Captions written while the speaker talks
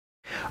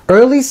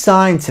Early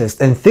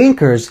scientists and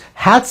thinkers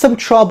had some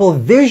trouble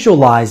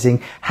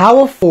visualizing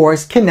how a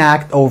force can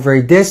act over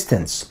a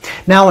distance.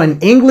 Now, an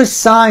English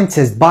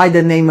scientist by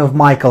the name of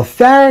Michael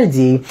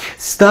Faraday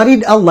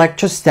studied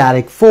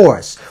electrostatic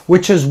force,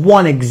 which is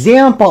one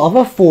example of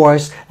a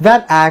force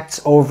that acts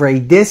over a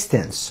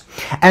distance.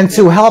 And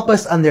to help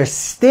us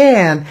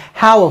understand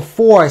how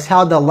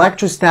the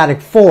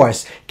electrostatic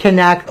force can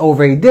act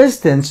over a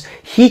distance,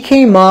 he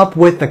came up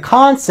with the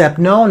concept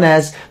known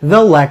as the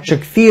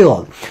electric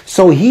field.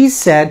 So he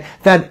said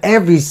that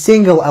every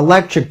single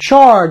electric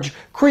charge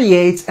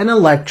creates an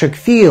electric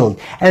field.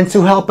 And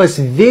to help us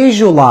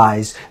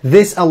visualize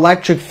this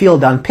electric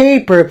field on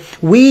paper,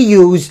 we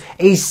use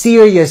a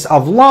series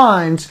of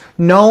lines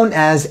known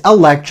as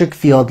electric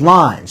field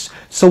lines.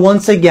 So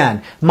once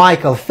again,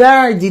 Michael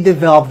Faraday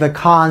developed the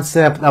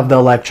concept of the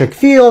electric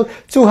field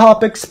to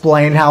help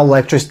explain how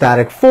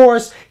electrostatic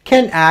force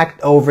can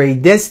act over a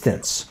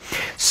distance.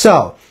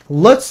 So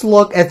let's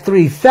look at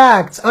 3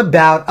 facts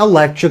about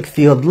electric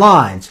field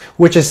lines,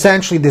 which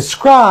essentially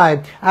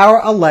describe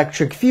our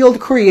electric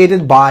field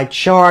created by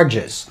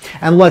charges.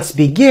 And let's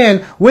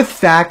begin with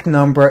fact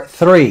number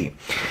 3.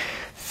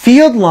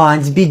 Field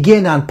lines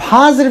begin on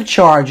positive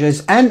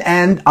charges and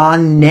end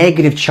on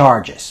negative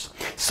charges.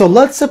 So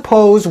let's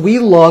suppose we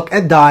look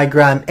at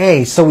diagram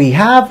A. So we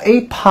have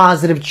a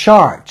positive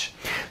charge.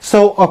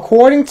 So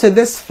according to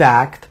this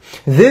fact,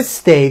 this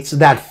states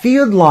that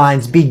field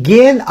lines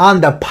begin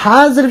on the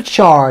positive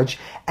charge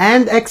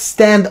and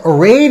extend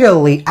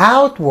radially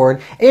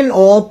outward in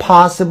all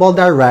possible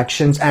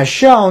directions as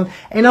shown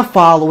in a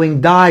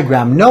following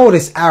diagram.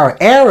 Notice our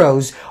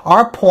arrows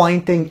are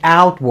pointing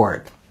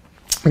outward.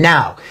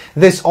 Now,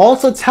 this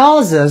also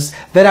tells us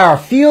that our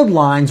field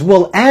lines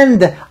will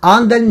end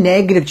on the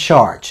negative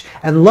charge.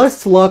 And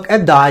let's look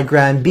at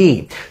diagram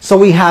B. So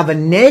we have a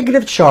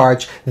negative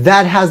charge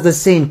that has the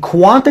same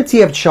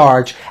quantity of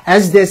charge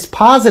as this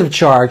positive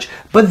charge,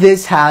 but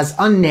this has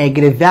a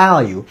negative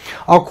value.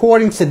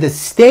 According to this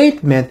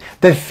statement,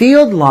 the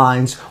field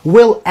lines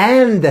will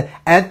end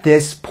at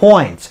this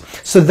point.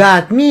 So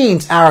that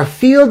means our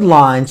field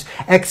lines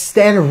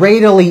extend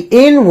radially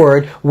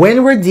inward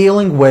when we're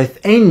dealing with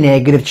a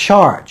negative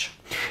charge.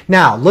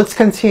 Now, let's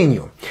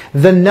continue.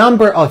 The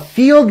number of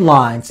field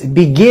lines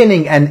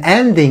beginning and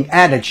ending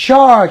at a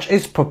charge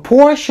is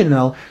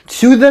proportional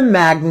to the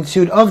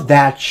magnitude of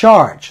that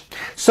charge.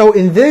 So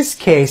in this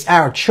case,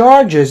 our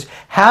charges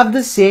have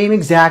the same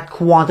exact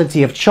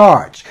quantity of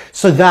charge.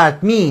 So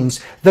that means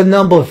the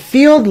number of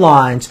field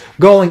lines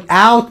going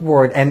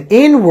outward and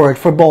inward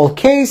for both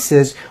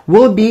cases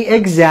will be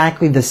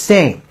exactly the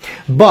same.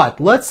 But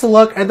let's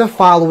look at the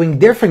following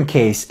different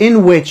case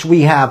in which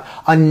we have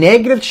a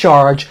negative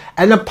charge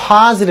and a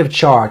positive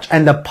charge.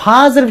 And the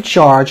positive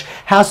charge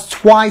has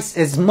twice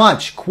as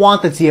much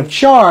quantity of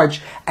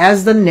charge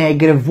as the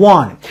negative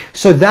one.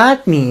 So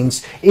that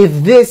means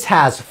if this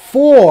has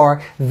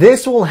 4,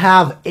 this will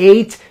have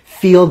 8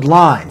 field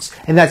lines.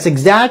 And that's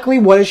exactly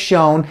what is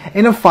shown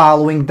in the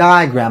following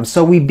diagram.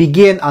 So we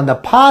begin on the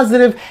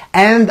positive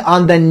and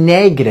on the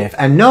negative.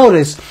 And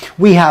notice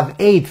we have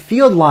 8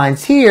 field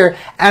lines here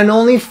and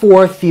only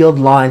 4 field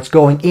lines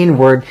going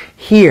inward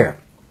here.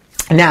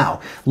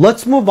 Now,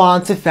 let's move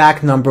on to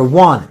fact number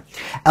 1.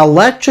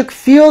 Electric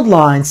field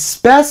lines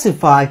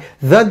specify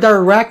the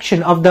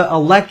direction of the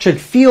electric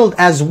field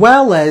as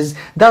well as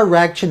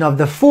direction of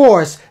the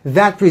force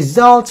that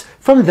results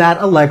from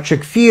that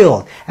electric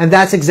field. And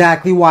that's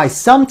exactly why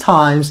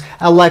sometimes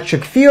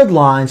electric field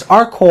lines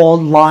are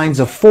called lines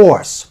of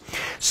force.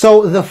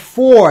 So the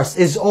force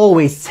is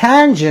always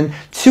tangent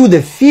to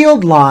the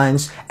field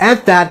lines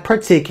at that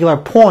particular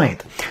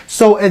point.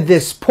 So at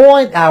this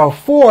point, our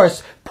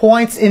force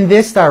points in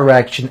this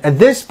direction. At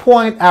this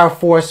point, our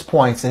force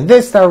points in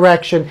this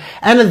direction.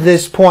 And at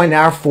this point,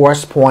 our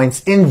force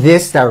points in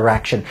this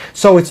direction.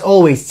 So it's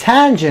always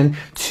tangent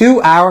to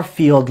our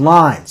field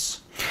lines.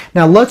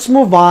 Now let's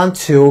move on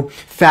to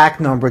fact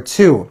number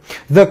 2.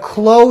 The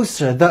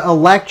closer the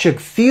electric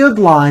field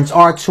lines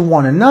are to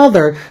one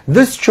another,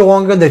 the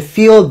stronger the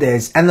field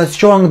is. And the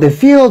stronger the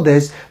field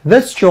is,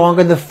 the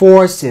stronger the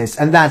force is.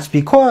 And that's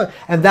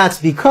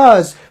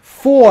because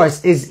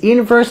force is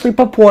inversely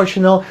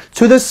proportional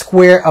to the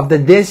square of the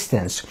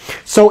distance.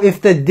 So if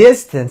the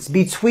distance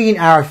between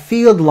our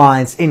field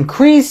lines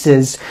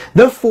increases,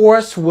 the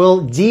force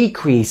will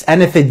decrease.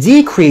 And if it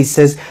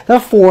decreases, the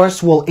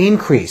force will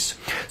increase.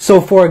 So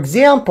for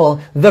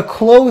example, the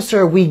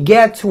closer we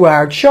get to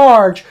our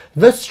charge,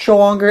 the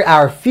stronger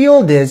our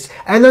field is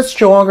and the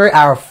stronger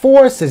our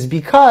force is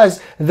because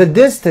the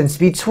distance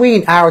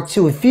between our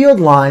 2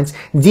 field lines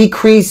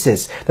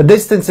decreases. The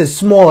distance is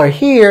smaller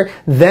here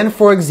than,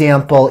 for example,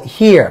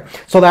 here.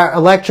 So our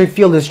electric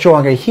field is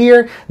stronger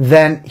here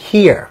than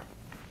here.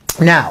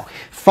 Now,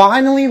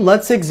 Finally,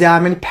 let's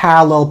examine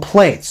parallel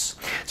plates.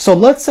 So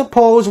let's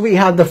suppose we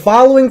have the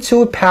following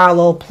two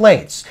parallel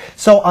plates.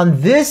 So on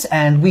this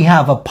end, we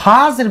have a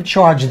positive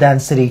charge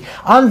density.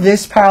 On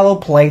this parallel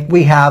plate,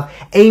 we have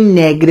a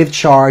negative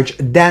charge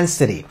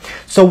density.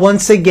 So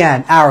once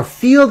again, our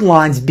field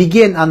lines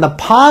begin on the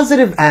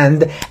positive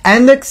end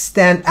and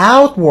extend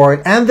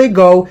outward, and they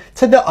go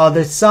to the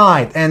other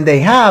side. And they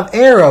have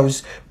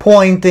arrows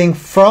pointing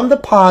from the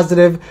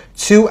positive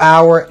to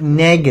our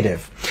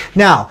negative.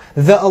 Now,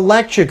 the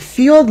electric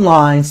field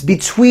lines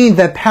between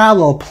the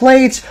parallel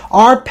plates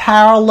are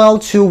parallel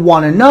to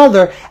one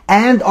another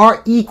and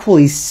are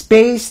equally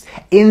spaced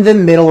in the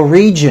middle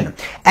region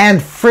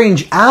and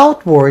fringe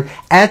outward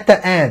at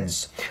the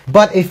ends.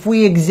 But if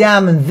we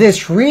examine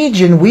this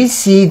region, we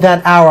see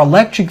that our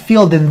electric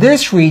field in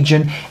this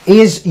region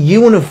is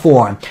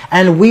uniform,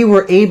 and we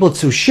were able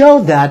to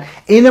show that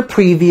in a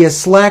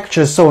previous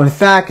lecture. So in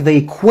fact, the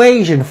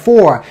equation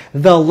for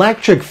the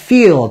electric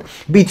field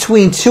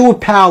between two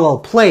parallel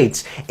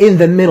plates in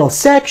the middle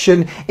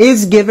section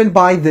is given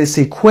by this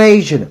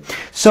equation.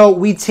 So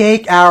we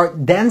take our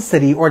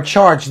density or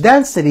charge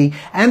density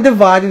and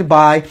divide it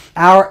by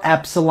our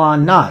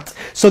epsilon naught.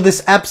 So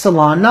this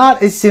epsilon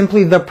naught is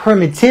simply the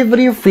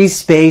permittivity of free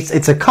space.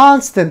 It's a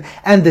constant,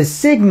 and the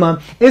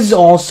sigma is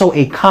also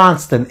a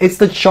constant. It's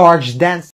the charge density.